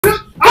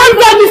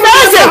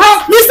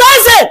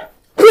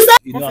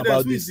You know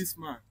about this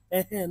man?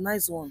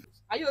 Nice one.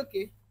 Are you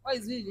okay? What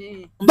is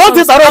it? Don't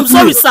interrupt me. I'm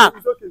sorry, sir.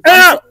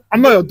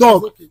 I'm not your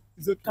dog.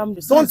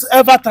 Don't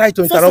ever try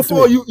to interrupt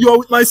me. You're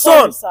with my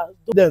son.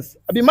 Yes,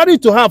 I've been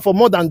married to her for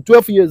more than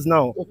 12 years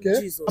now.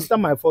 Okay. Jesus. After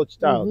my fourth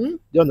child. Do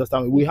you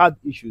understand? We had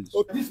issues.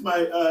 Okay. This is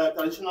my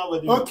traditional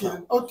wedding.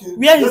 Okay.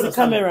 Where is the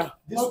camera?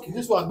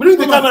 This one. Bring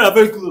the camera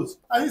very close.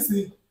 I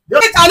see.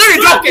 I know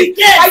you're joking.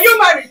 Are you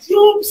married?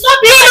 You stop.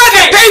 You know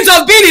the pains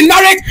of being in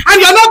marriage, and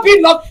you're not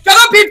being loved. You're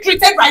not being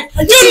treated right.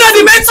 You know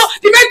the mental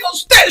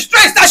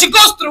stress that she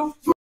goes through.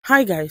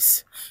 Hi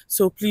guys.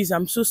 So please,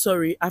 I'm so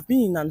sorry. I've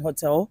been in an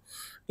hotel,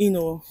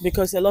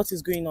 because a lot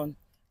is going on,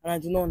 and I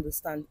do not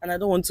understand, and I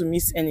don't want to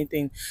miss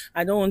anything.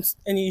 I don't want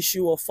any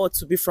issue or fault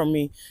to be from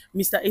me.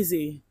 Mr.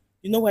 Eze,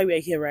 you know why we're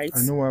here, right?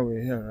 I know why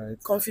we're here,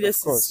 right?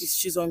 Confidence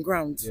she's on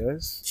ground.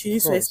 Yes. She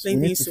needs to explain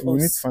things to us. We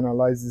need to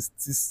finalize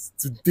this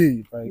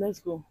today. Like. Let's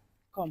go.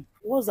 Come.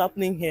 What's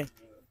happening here?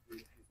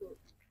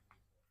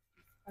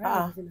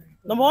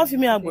 Number one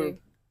female Agbo.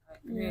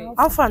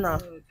 How far now?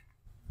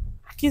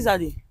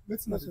 Kizadi.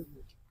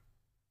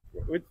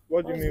 Wait,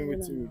 what do you mean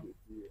with you?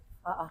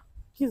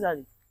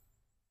 Kizadi.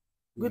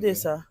 Good day,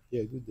 sir.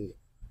 Yeah, good day.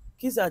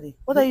 Kizadi,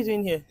 what are you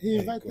doing here? He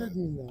invited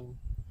me now.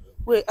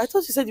 Wait, I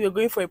thought you said you were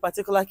going for a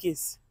particular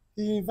case.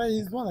 He's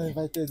the one that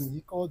invited me.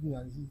 He called me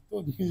and he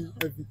told me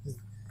everything.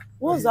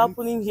 What's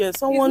happening here?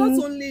 Someone. It's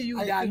not only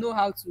you that know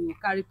how to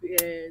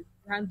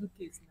handle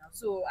case now.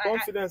 So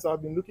Confidence,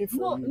 I've been looking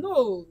for you.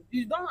 No,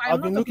 you don't.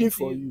 I've been looking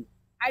for you.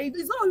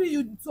 It's not only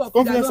you two of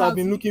Confidence, I've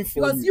been looking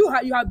for because you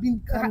have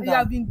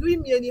been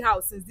doing me anyhow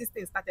since this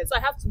thing started. So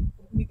I have to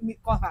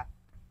call her.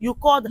 You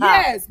called her?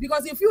 Yes,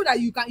 because you feel that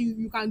you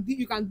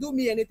can do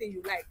me anything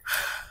you like.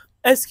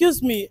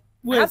 Excuse me.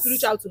 Wait, I have to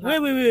reach out to her.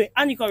 Wait.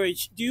 Annie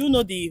Courage, do you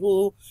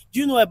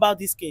know about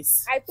this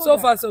case? So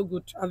far, so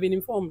good. I've been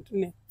informed.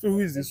 So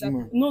who is this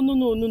woman?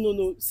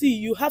 No. See,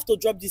 you have to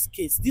drop this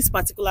case, this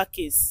particular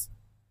case.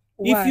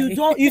 Why?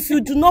 If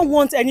you do not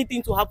want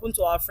anything to happen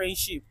to our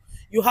friendship,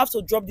 you have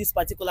to drop this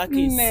particular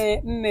case.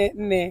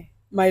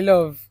 My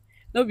love.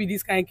 Not be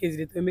this kind of case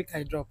that will make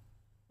her drop.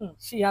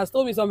 She has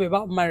told me something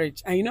about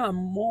marriage, and I'm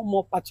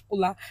more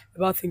particular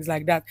about things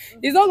like that.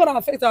 It's not gonna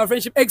affect our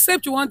friendship,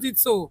 except you want it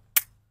so.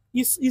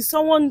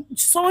 Someone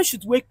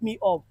should wake me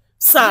up,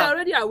 sir. You're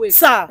already awake,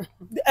 sir.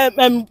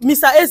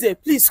 Mr. Eze,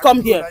 please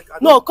come here.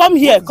 No, come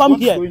here.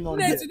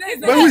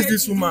 Where is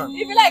this woman?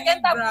 If you like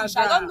enter bush,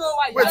 I don't know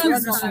why. Wait, who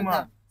is this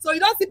woman? So you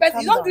don't see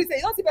person. You don't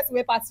see person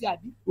way past you,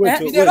 Abi.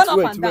 Wait, you run up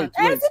and down.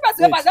 See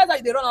person way past. That's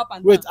why they run up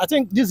and down. Wait, I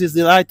think this is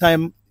the right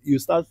time you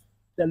start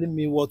telling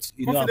me what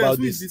you know about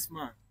who this. Is this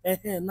man?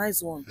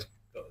 Nice one.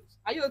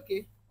 Are you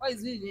okay? What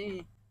is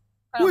it?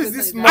 Who is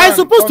this man? I'm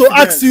supposed to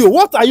ask you,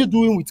 what are you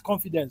doing with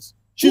Confidence?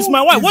 She's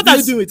my wife. What are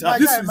you doing with her?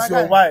 This is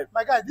your wife.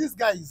 My guy, this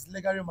guy is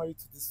legally married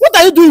to this. What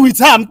are you doing with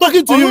her? I'm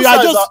talking to you. You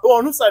are just.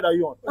 On whose side are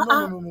you on?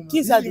 No. He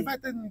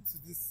invited me to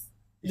this.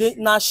 They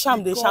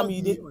sham you.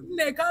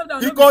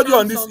 He called you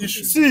on this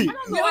issue. See,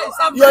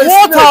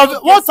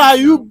 what what are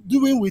you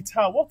doing with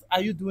her? What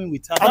are you doing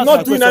with her? I'm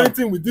not doing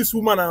anything with this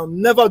woman. I'll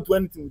never do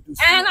anything with this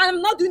woman. And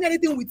I'm not doing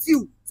anything with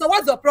you. So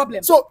what's the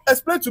problem? So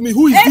explain to me,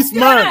 who is this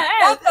man?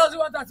 I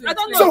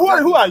don't know. So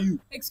who are you?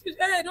 Excuse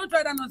me, don't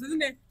try that nonsense,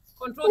 isn't it?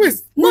 Control Who this.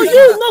 is?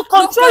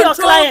 Control your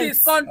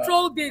clients.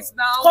 Control this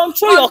now.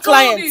 Control your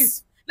clients.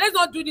 This. Let's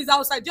not do this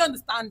outside. Do you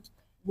understand?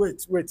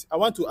 Wait. I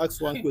want to ask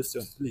one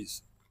question,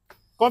 please.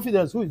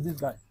 Confidence, who is this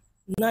guy?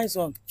 Nice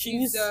one.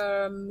 She's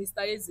Mr.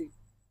 Eze.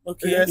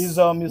 Okay. Yes. He's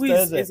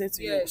Mr. Eze.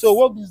 Yes. So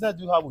what business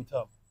do you have with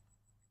her?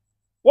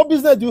 What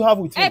business do you have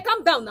with him? Hey,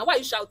 calm down now. Why are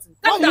you shouting?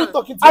 Why Calm are you down.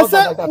 talking to us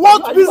like that?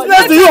 What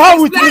business do you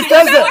have with Mr.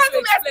 Eze?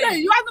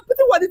 You have to put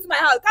word into my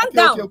house. Calm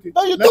down. Okay.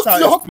 No, you talk to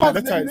your husband.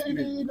 What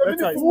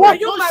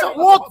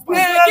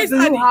business do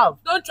you have?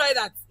 Don't try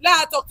that. Let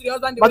her talk to the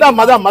husband.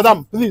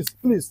 Madam,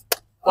 please.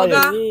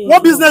 Okay.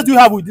 What business do you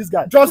have with this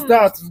guy? Just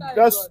that.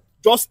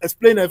 Just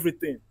explain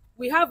everything.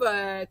 We have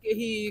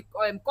he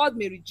called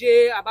Mary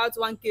J about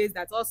one case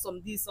that or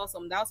some this or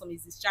some that, some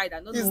is his child.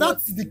 I don't Is know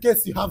that the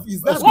case you have?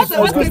 Is that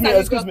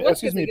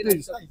Excuse me,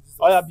 please.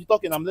 I have been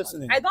talking. I'm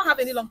listening. I don't have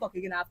any long talk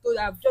again.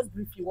 I've just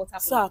briefed you what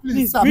happened. Sir,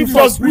 please, brief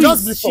just brief.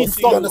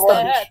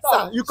 understand.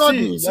 Sir, you called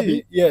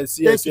me. Yes.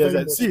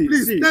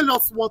 Please tell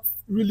us what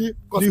really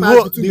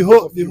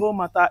the whole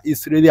matter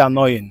is really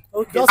annoying.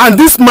 Okay. And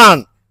this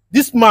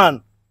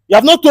man, you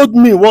have not told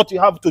me what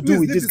you have to do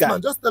with this guy.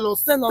 Just tell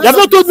us. You have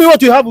not told me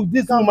what you have with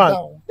this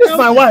woman. This is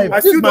my wife. I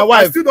still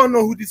don't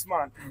know who this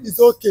man is.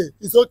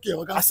 It's okay.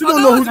 Okay. I still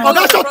don't know who this man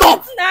is. Shut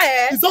up.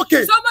 It's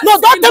okay.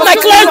 No, don't tell my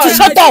client to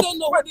shut up.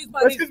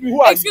 Excuse me,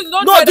 who are you?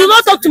 No, do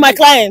not talk to my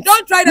client.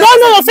 Don't try that.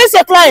 No, face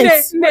your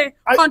client.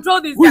 Control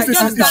this. Who is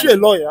this? Is she a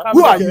lawyer?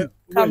 Who are you?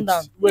 Calm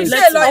down.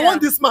 I want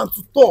this man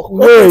to talk.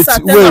 Wait.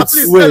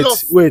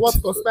 What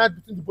conspired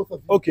between the both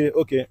of you?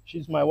 Okay.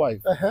 She's my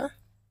wife.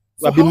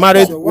 We So have been how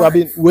married. come? We have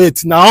been.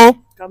 Wait now.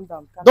 Calm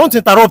down. Don't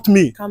interrupt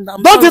me. Calm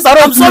down. Don't interrupt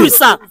me. I'm sorry,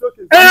 sir.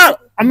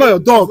 I'm not your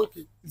dog.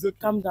 It's okay.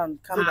 Calm down.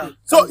 Calm down.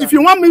 So calm if down.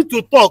 you want me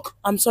to talk,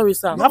 I'm sorry,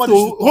 sir. you have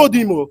to hold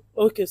him.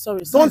 Okay,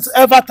 sorry, sir. Don't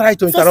ever try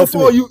to interrupt First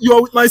of all, me.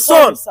 you're with my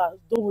Sorry, son. sir.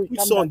 Don't worry. Which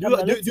Calm son? down,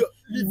 calm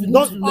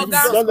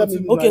down. Don't let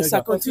me. Okay,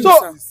 sir. Continue, So,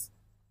 sir.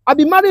 I've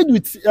been married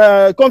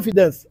with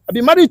confidence. I've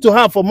been married to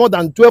her for more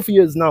than 12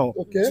 years now.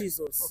 Okay.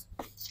 Jesus.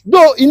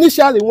 Though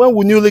initially when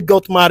we newly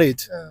got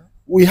married,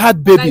 we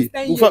had baby. It's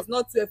 10 years,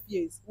 not 12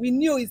 years. We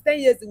knew it's 10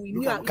 years. We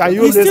knew. Can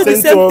you It's still the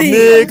listen same to thing.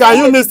 me? Can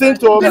you listen to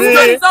The woman me?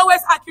 is always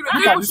accurate. Look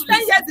at People this should 10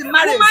 years in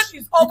marriage. woman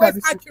is always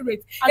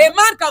accurate. A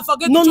man can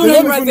forget No, to no, choose no,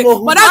 the no, right no, thing,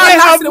 no. but I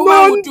that's have what the woman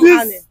known would do.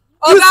 this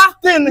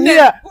Oga, thing ne-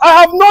 here.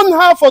 I have known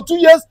her for 2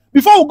 years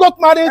before we got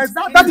married.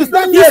 Exactly. That is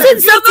 10 You years. see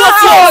the same You know her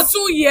process. for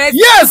 2 years.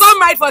 Yes. You got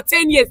married for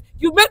 10 years.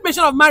 You made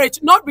mention of marriage,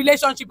 not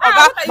relationship.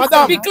 Oga,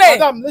 Madam, be clear.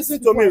 madam,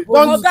 listen to me.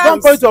 Oga,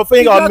 Don't point your if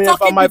finger you're on me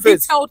talking from my be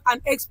face. detailed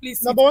and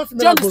explicit. Number one, Do you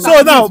female understand?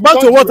 So now, back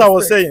to what I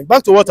was respect. saying.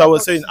 Back to what I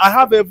was saying. I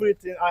have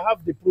everything. I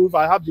have the proof.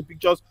 I have the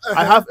pictures.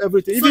 I have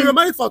everything. So you're Even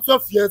married for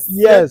 12 years.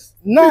 yes.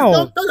 Please Now,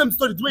 don't tell them the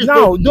story the way you now,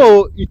 told me.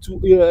 though the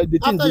thing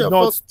After did your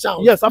not. first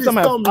child. Yes, Please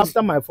tell me.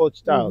 after my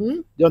first child. Mhm.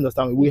 Do you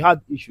understand me? We had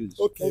issues.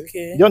 Okay.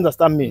 Okay. Do you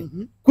understand me?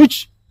 Mhm.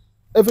 Which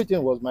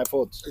everything was my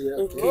fault. Yeah.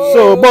 Okay.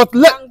 So, but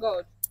Thank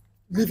God.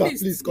 Leave her,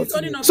 Please, please it's only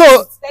continue. not-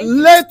 so Thank you.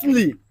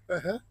 lately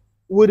Uh-huh.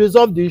 we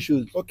resolved the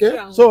issues. Okay.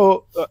 Yeah.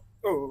 So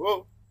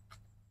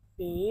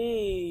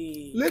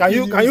Hey. Lately, can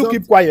you resolve-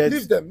 keep quiet?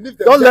 Leave them. Leave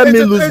them. Don't They're let me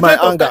agent- lose my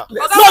agent of anger.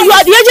 darkness. Oga, No, you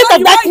are the agent of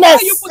why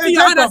darkness. you putting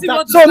your hand as if you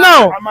want to So slap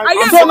now, her? Are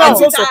you so now,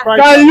 so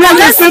surprised? can you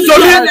Let's listen to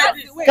see me? that.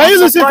 Can you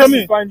listen to Surprised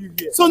me? to find you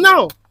here. So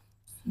now,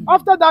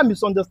 after that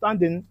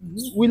misunderstanding,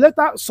 we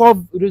later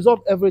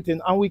resolved everything,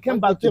 and we came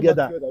back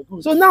together.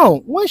 Good. So now,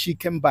 when she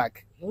came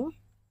back, Hmm?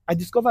 I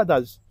discovered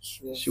that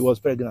she was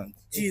pregnant.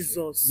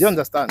 Jesus. Do you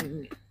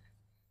understand?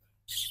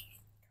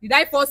 Did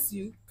I force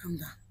you?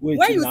 Wait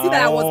When you see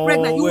that I was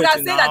pregnant, you would wait have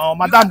said that. now. you-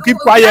 Madam, keep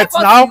Did I quiet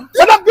force now. you?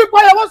 Madam, keep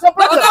quiet. What's your Oga,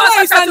 problem? why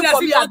you standing for as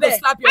if me, you want to abeg.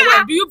 slap your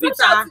wife? Do you beat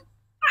her?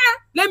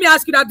 Let me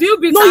ask you that. Do you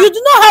beat No, her? you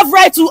do not have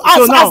right to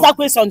ask now- that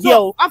question here.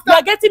 Oh. after- You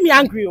are getting me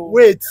angry. Oh.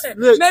 Wait.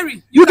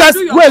 Mary, You can guys,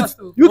 do your wait. best,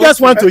 oh. You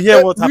guys want to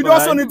hear what You happened?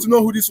 also right? need to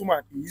know who this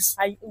woman is.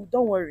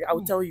 Don't worry. I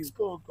will tell you.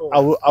 I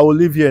will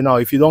leave here now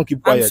if you don't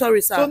keep quiet. I'm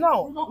sorry, sir. So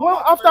now,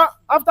 well,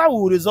 after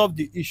we resolved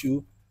the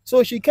issue,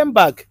 so she came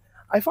back.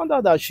 I found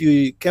out that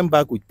she came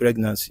back with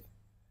pregnancy.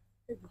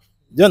 Do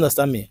you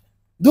understand me?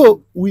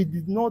 Though we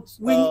did not.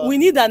 We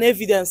need an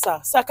evidence, sir.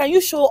 Sir, can you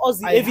show us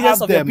the I evidence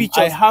have of them. the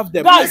pictures? I have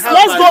them. Guys, I have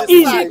let's my go list. in.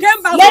 She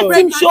came back Let with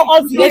him show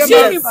us the Did she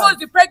evidence. impose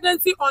the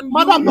pregnancy on you?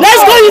 Madam,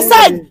 Let's go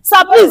inside. Sir,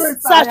 I please. am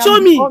Sir,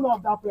 show me. the owner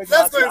of that pregnancy.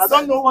 Let's go I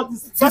don't know what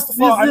this. First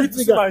of all, I need to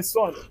see my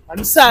son.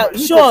 Sir,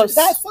 show us.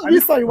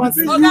 This son you want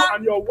to see Oga, you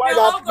and your wife. you're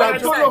all I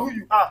going don't know who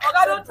you are.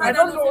 Oga, don't try I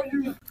don't that. know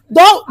you.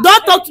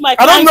 Don't talk to my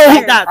I don't client know who-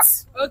 like that.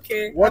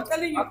 Okay. What? I'm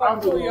telling you, I don't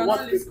control. know You're what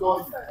not they listening. call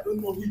you. I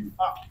don't know who you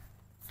are.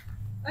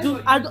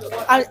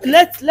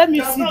 Let me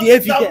see the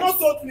You have not evidence.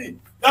 told me. You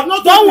have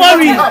not Don't told me what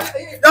worry. you have.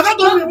 You have not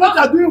told me what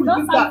you are doing with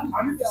this guy.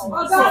 I need to see my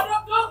Oga, son.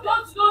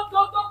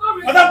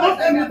 don't Madam, don't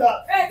tell me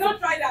that. Hey, don't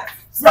try that.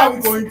 Where are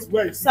we going to?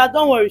 Where is he? Sir,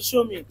 don't worry.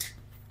 Show me.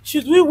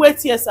 Should we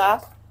wait here, sir?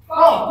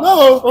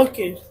 No.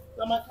 Okay.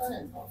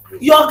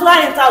 Your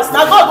client house.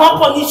 Now God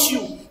won't punish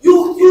you.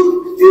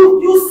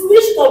 You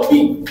snitched on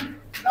me.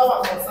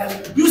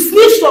 You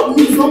snitched on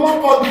me.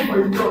 Someone called me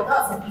for a job.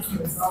 That's a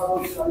business.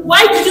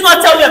 Why did you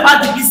not tell me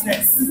about the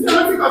business? You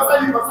don't think I'm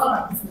telling you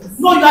about my business?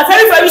 No, you are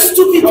very, very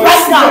stupid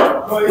right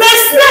now.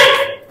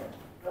 Mistake!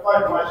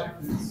 Never imagine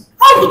this.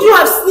 How could you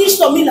have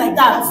snitched on me like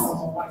that?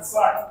 On my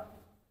side.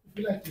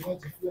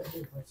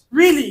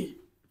 Really?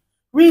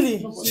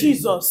 Really?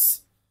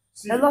 Jesus.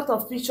 A lot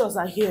of pictures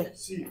are here.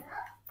 See.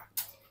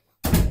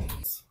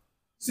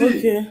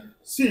 Okay.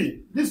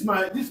 See. This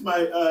my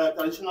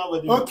traditional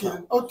wedding. Okay,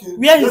 okay.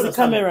 Where is the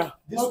camera?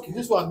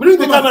 This one. Bring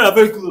the camera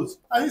very close.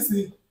 Can you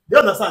see? Do you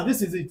understand?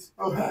 This is it.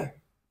 Okay.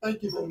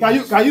 Thank you very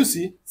much. Can you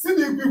see? See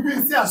the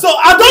people see. So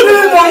I don't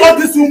even know what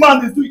this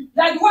woman is doing.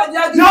 Yeah, You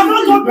have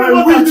not told me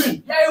what I'm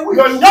doing. Yeah, You're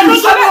a You have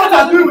not told me what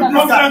I'm doing with this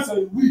guy. Confidence are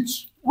a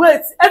witch.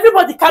 Wait,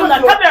 everybody calm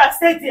down. Camera,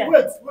 stay there.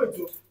 Wait.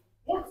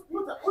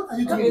 What are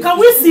you doing? Can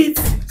we sit?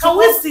 Can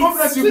we sit?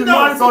 Confidence, you've Sit been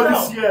down, married all sit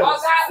these down.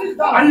 years.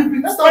 Oga, And you've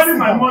been spending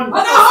my money.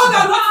 hold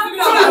on. What's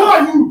the So who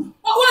are you?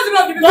 What is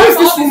it giving Who is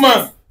this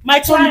woman?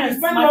 My So you've been client.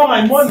 spending all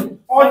my money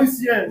all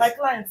these years. My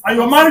client. And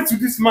you're married to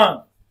this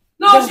man.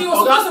 No, she was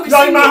supposed to be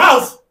You're in my single.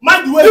 house.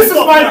 Mind the way This you is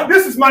talk. my now.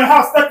 this is my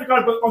house technically,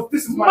 because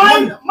this is my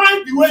money.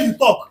 Mind the way you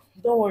talk.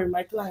 Don't worry,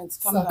 my client.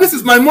 Calm down. This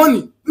is my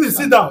money. Please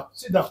sit down.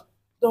 Sit down.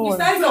 Don't It's worry.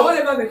 time for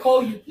whatever they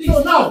call you. Please,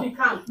 So now- be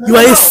calm. You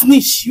are a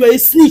snitch. You are a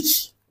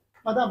snitch.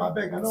 Madam, I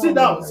beg. Sit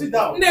down. Sit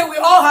down. Then we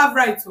all have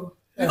rights. Oh.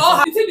 We all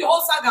have. You see the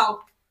whole saga.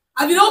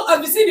 Have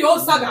you seen the whole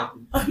saga?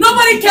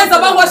 Nobody cares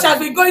about what she has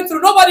been going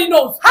through. Nobody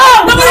knows.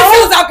 How? Nobody No?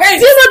 feels her pain.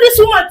 Do you know this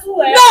woman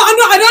too? Eh? No,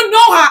 I don't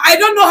know her. I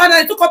don't know her, and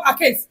I took up a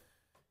case.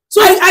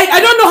 So I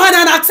don't know her,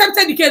 and I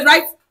accepted the case,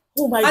 right?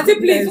 Oh my Auntie,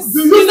 please. goodness.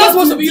 He's not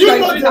supposed to be Do you used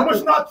know like the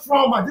emotional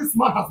trauma this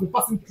man has been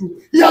passing through?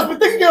 He has been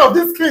taking care of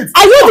these kids.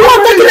 Are you the one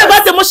talking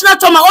about emotional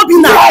trauma,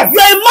 Obina? Yes.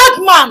 You're a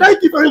madman.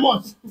 Thank you very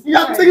much. He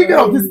has been taking care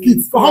of these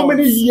kids for how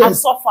many I've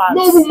years? suffered.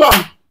 No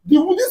woman.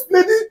 This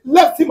lady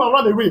left him and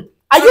ran away.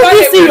 Are you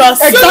being serious?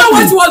 You know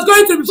what she was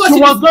going through before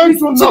She was going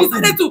through she nothing.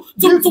 decided to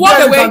This walk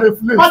girl is away. on a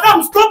flame.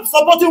 Madam, stop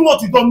supporting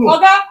what you don't know.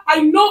 Oga,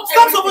 I know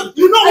Stop everything. supporting.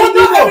 You know I what do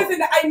know you know? everything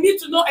that I need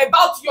to know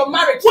about your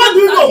marriage. What do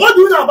you know? What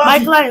do you know about My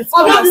it? clients.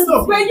 Oga, What do you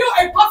know? when you're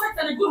a perfect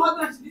and a good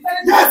husband, and she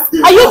decided Yes.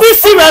 to... Are you being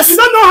serious? You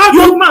don't know how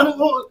the woman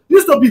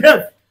used to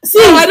behave. See,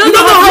 I don't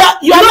know how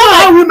you are not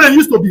how like, women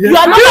used to behave. you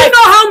are Do not you like,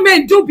 know how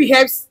men do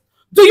behaves?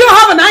 Do you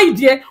have an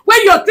idea when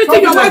you're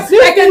treating your wife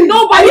like a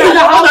nobody in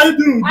the What house? are you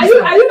doing with Are this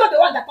you man? are you not the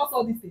one that caused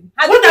all this thing?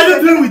 What are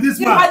you doing with this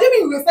man? Had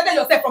you respected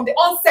yourself from the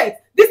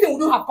onset, this thing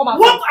wouldn't have come out.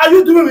 What are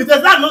you doing with this?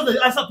 That's not the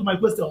answer to my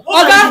question.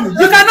 What are Oga, doing with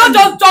you this? cannot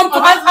just jump to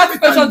ask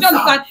questions. Do you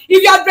understand?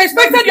 If you had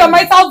respected your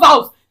marital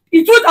vows,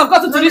 it would have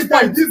gotten to Let me this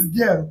tell you, point. this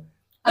girl.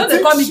 Don't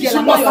they call me girl?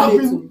 I'm not your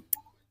mate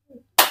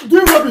too.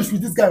 Doing rubbish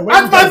with this guy. At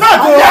my back,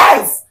 oh.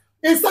 Yes.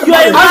 Inside You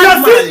are a my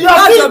And madman. you are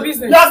That's still your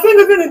business. you are still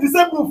living in the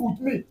same roof with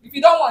me. If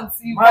you don't want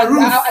to, My rules.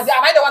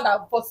 am I the one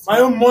that forced you? My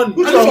own money.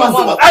 Who's your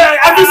mom?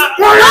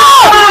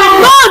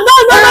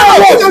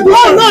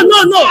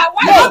 no.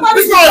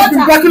 This man has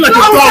been working like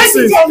a dog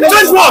since.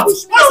 Change what?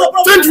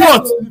 Change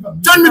what?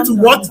 Change me to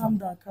what? Calm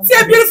down, calm See a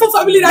down. beautiful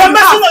family that You're you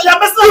have.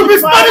 messing up. You've been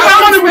spending my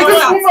money with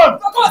this woman.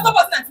 Come on, stop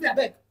us and I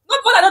beg. Not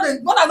what I know.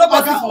 What I know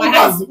about this for my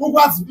house.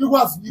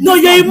 No,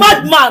 you're a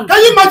madman. Can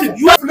you imagine?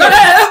 You are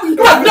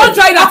Don't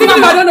try that. Even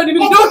if I don't know the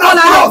meaning, don't call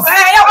her out.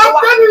 I'm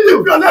telling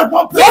you, your leg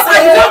one place.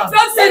 Yes,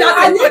 don't say that.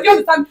 I need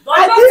you to understand.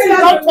 I don't say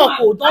that. Don't talk,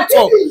 oh, don't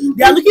talk.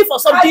 They are looking for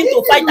something to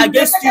fight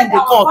against you in the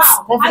courts.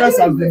 Confidence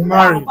has been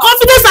married.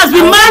 Confidence has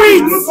been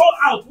married. You go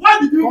out. Why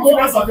did you go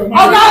out of your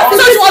Oga,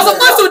 marriage? so she was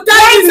supposed to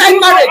die inside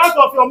marriage. Out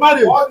of your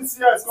marriage. All these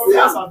years,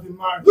 confidence has been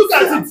married. Look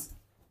at it.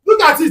 Look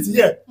at it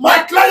here.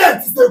 My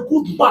client is a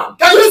good man.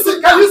 Can you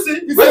see? Can you see?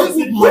 He's a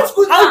good man. Which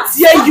good How man?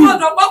 dare you? And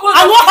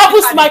what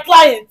happens to my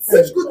clients?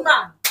 Which good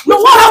man? No,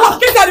 what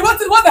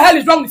the hell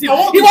is wrong with him?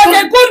 He was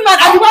a good man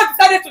and the man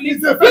decided to leave.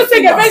 He's a You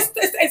think a faithful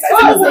very man.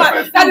 sensible woman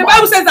that the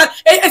Bible says that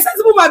a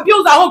sensible man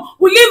builds a home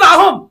will leave her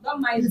home. Don't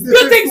mind. He's You a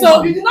You think faithful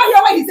so? man. did not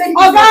hear what he said.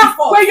 Oga,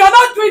 when you're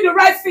not doing the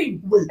right thing,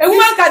 Wait. a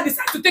woman can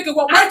decide to take a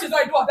walk. Marriage is not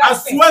a do or I that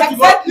thing. swear to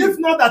God, if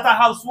not that I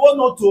have sworn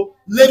not to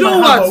lay Do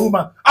my what? hand on a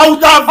woman, I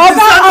would have Oga,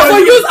 decided I will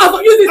on you. use this. I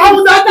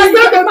would have You're a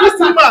decided on this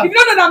madman. woman. If you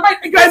don't know that,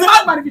 you're a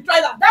madman if you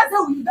try that. That's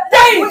how you. That's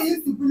Hey! the way you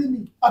used to bully me.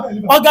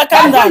 Oga,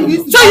 calm down.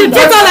 So you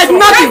treat her like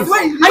nothing. That's the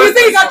way you And you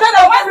think you can try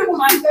that Why one people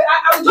woman? say,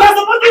 I You are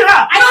supporting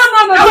her.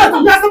 No.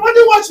 You are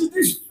supporting what she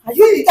did.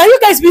 Are you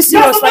guys being You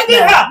are serious right supporting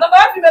now? her. Number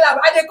one female,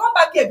 I dey come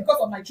back here because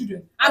of my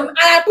children. And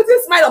I'm putting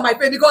smile on my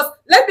face because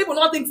let people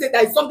not think say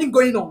there is something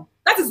going on.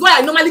 That is why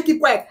I normally keep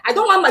quiet. I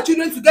don't want my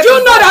children to get. Do you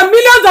know that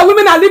millions of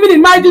women are living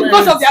in marriage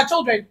because of their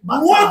children?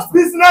 What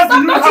business do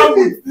you have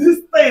with this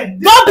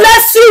thing? God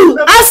bless you.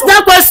 Ask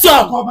that question.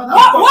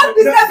 What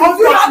business do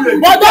you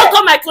have? But don't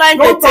call my client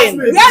Don't a thing.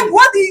 touch me.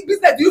 What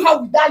business do you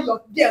have with that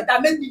your girl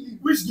that made me leave?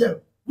 Which girl?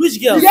 Which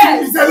girl?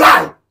 Yes. It's a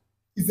lie.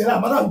 It's a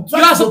lie, madam.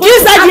 You are supposed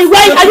This that you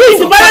went, are you in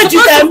the marriage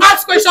with them? to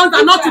ask questions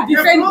and not to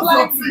defend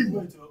blind.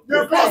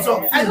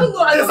 I don't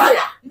know.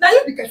 Now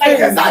you because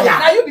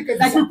now you because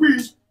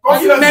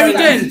Mary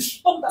Jane,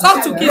 talk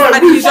to Kiss No,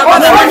 Adi.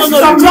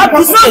 No, drop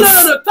this case.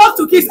 No. Talk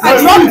to Kiss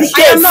Adi. Drop the I am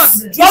case. not.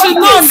 Drop You should the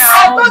know case.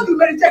 I now. told you,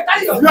 Mary Jane,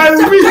 carry your. You are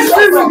a witch.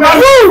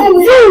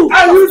 You.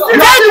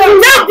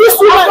 Take this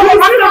woman.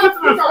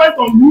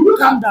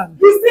 Calm down.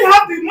 You still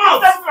have the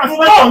mouth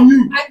on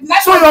you.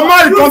 So you're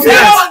married,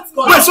 confidence.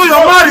 Wait, so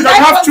you're married and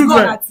have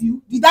children.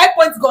 Did I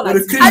point gun at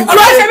you?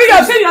 You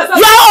are saying yourself.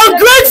 You are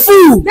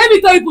ungrateful. Let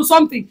me tell you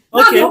something.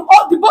 Okay. Now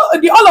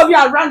all of you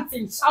are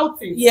ranting,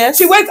 shouting. Yes.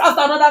 She went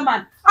after another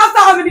man. After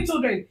how many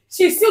children?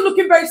 She's still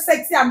looking very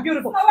sexy and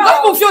beautiful. Most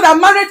people feel that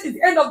marriage is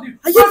the end of the.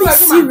 Are you being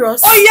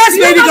serious? Oh yes,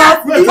 baby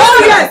girl. Wait,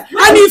 Oh yes,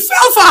 and he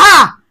fell for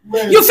her.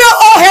 You fell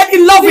all head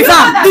in love with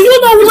her. Do you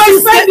know who were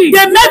is spending?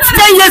 they met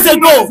 10 years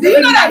ago? Do you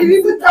know that he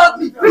even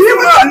told me? He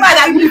even told me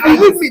that if he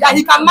leaves me, that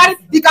he can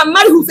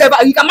marry whoever.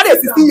 He can marry a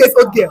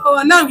 16-year-old girl.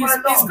 Oh, now he's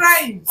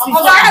crying. You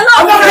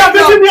are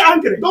making me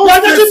angry. You are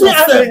making me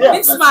angry.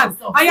 This man,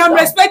 I am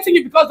respecting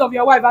you because of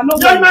your wife. I know.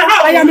 You are in my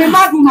house. I am a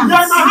mad woman. You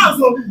are in my house.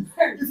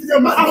 If it's a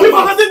man, Have you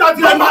forgotten that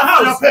you are in my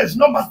house?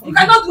 You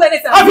cannot do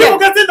anything. Have you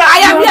forgotten that I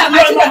am you here.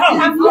 are in my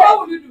house? What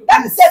would you do?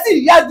 That is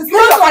saying you are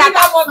disgracing your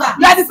character.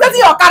 You are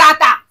disgracing your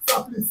character.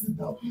 please sit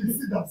down. Please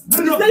sit down.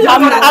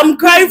 I'm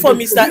crying for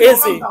Mr.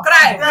 Eze.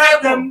 Cry.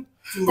 Tell them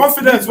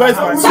confidence. Where is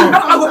my son?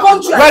 I will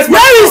punch you. Where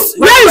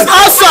is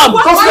awesome?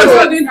 Why are you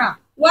holding her?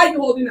 Why are you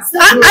holding her?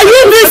 Are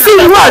you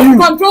listening? Who are you?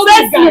 Control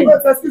this guy.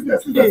 Excuse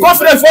me.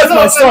 Confidence. Where is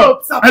my son?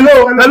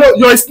 Hello.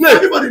 You're a snake.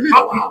 Everybody leave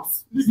our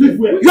house. Leave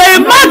where? You're a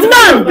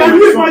madman.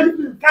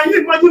 Can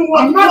you imagine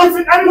what? I'm not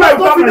even anywhere.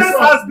 Confidence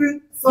has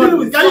been. Can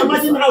you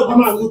imagine how the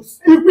man looks?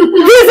 He's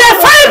a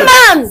fine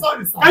man.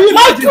 Sorry, sir. Can you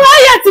My imagine?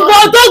 client is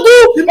Odogu.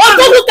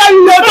 Odogu can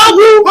be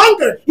Odogu.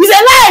 Hungry. He's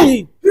a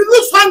lie. He's You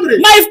look hungry.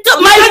 My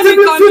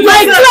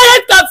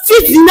client can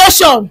feed the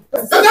nation.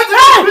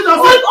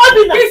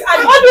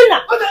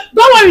 Obinna.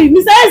 Don't worry,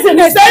 Mr.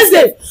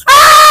 Eze.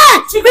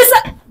 Ah!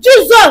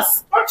 Jesus.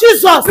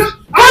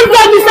 Calm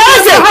down, Mr.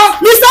 Eze. Calm down.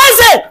 Mr.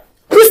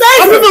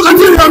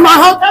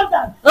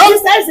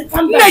 Eze,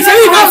 calm down.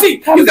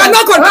 You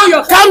cannot control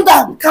your. Calm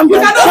down. You cannot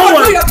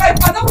control your life.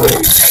 You cannot put it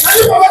in.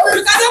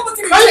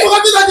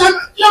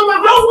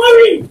 Don't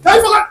worry.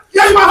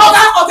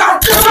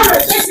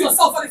 Respect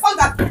yourself for the fact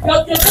that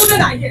your children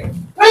are here.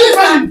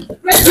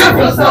 Respect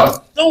yourself.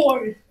 Don't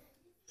worry.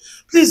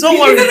 Please don't Is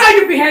worry. it how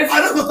you behave? I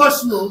don't go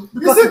touch you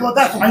because you go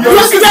die for my You're a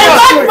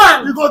bad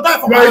man. You go die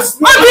for my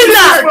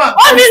Obinna,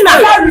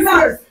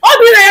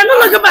 you're not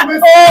looking back.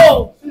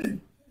 Oh,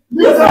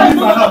 you're not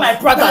looking my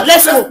brother.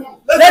 Let's go.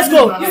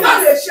 It's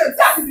not a shame.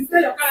 That is the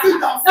your character.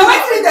 Now why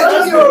did they do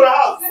you?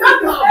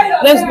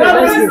 Let's go.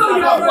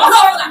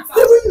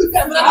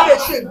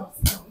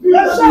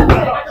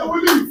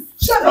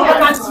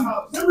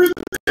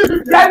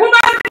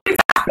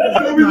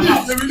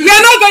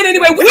 You're not going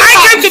anywhere. I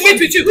came to meet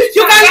with you.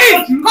 You can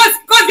leave because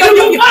whoever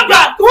you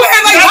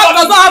have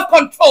does not have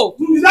control.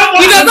 He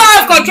does not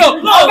have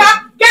control. Okay,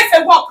 get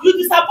a walk. You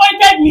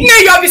disappointed me. No,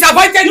 you have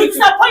disappointed me.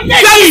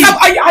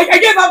 I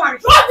gave her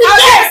marriage.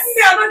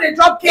 I'm not a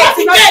drop case.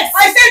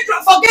 I said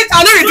forget.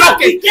 I'm not a drop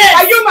case.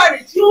 Are you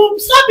married? You know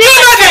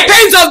the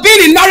pains of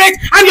being in marriage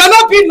and you're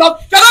not being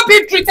loved. You're not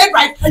being treated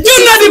right. You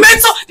know the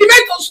mental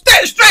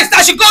stress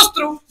that she goes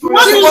through. Were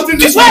you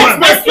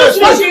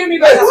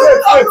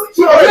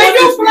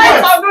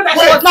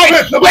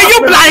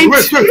blind?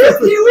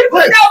 You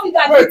will tell me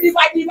that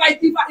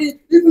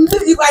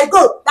if I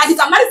go, that he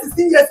can marry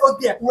 16 years old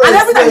there, and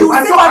every time you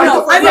will say one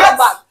else, and you're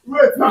back.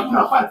 Wait,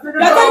 no, fight. You're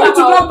telling me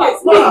to drop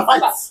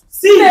this.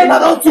 See, you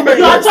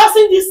are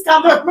trusting this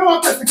camera. No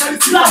one can carry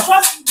You are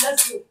trusting.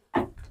 Let's go.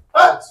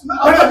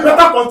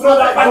 Better control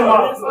that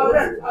animal.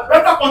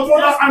 Better control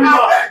that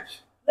animal.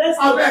 Let's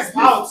go.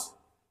 Out.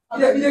 You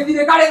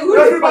cannot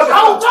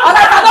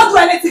do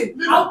anything.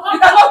 You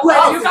cannot do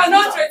anything. You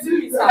cannot threaten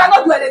me, You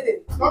cannot do anything.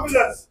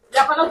 Confidence. You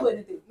cannot do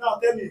anything. Now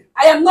tell me.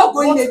 I am not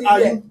going What are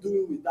anywhere. you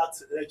doing with that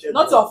wretched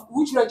Not boy? of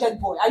which wretched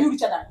boy. Are you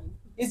richer than him?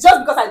 It's just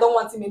because I don't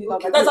want him any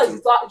longer. That's why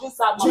you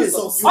just have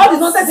Jesus. all the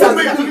nonsense you have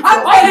been doing.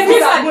 All the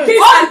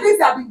things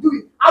you have been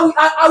doing.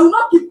 I will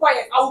not keep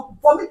quiet. I will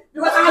for me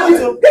because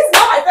this is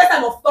not my first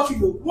time of talking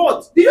to you.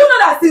 What? Do you know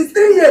that since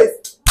 3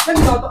 years?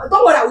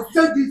 Don't worry, I will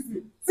tell this.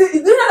 See, do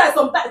you know that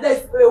sometimes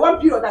there's one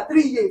period that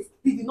 3 years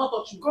he did not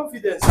touch you?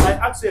 Confidence. I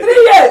asked you. 3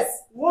 years.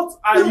 What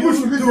are you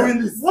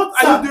doing? What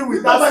are you doing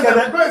with that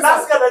skeleton?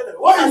 That skeleton.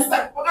 What is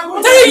that? 3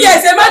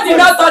 years, a man did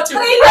not touch you.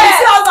 3 years.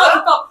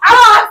 I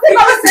don't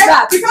have to say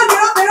that Because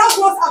they don't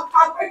close her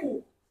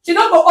people. She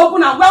don't go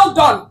open and well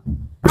done.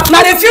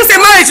 Now they feel say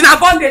marriage in a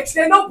bondage.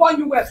 They don't bond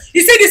you well.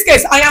 You see this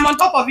case, I am on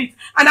top of it,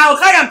 and I will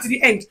carry him to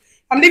the end.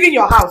 I'm leaving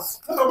your house.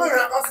 I'm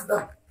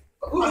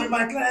in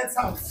my client's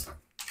house.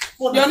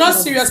 You're not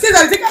serious. Case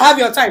I think I have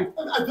your time.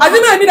 I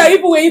didn't know that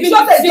people were even link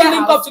up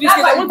to this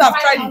case. I wouldn't have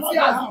tried it.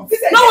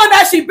 No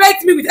wonder she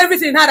begged me with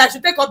everything in her that I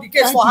should take up the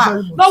case for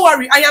her. Don't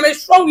worry, I am a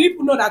strong.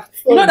 You know that.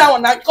 You know that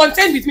one. Now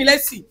contend with me.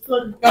 Let's see.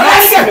 You're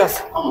not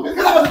serious.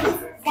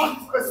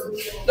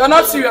 You're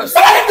not serious.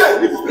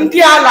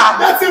 Ndiala.